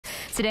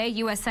Today,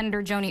 U.S.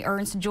 Senator Joni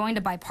Ernst joined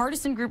a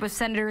bipartisan group of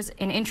senators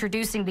in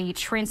introducing the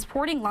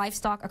Transporting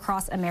Livestock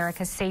Across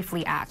America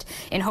Safely Act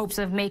in hopes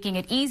of making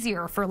it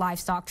easier for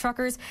livestock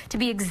truckers to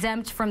be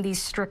exempt from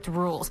these strict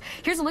rules.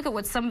 Here's a look at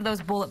what some of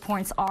those bullet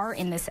points are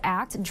in this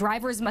act.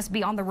 Drivers must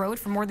be on the road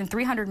for more than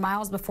 300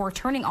 miles before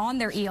turning on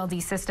their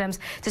ELD systems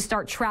to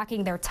start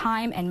tracking their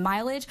time and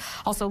mileage.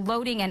 Also,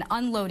 loading and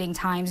unloading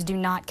times do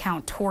not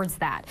count towards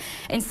that.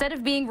 Instead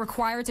of being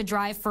required to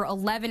drive for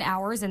 11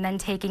 hours and then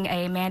taking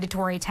a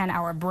mandatory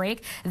 10-hour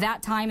break,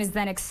 that time is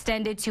then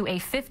extended to a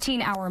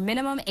 15-hour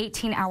minimum,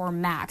 18-hour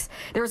max.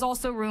 There's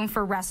also room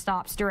for rest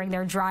stops during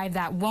their drive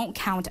that won't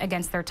count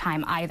against their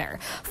time either.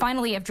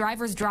 Finally, if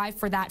drivers drive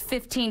for that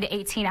 15 to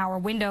 18-hour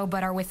window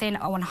but are within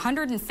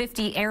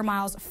 150 air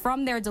miles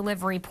from their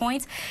delivery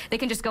points, they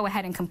can just go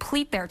ahead and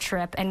complete their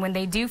trip. And when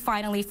they do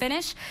finally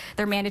finish,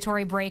 their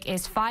mandatory break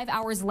is 5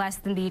 hours less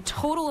than the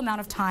total amount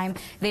of time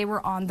they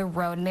were on the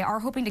road. And they are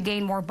hoping to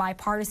gain more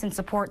bipartisan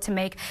support to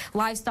make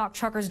livestock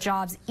truckers'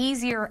 jobs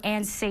easier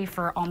and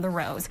safer on the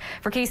roads.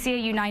 For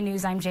KCAU 9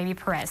 News, I'm Jamie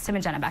Perez. Tim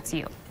and Jenna, back to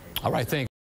you. All right, thanks.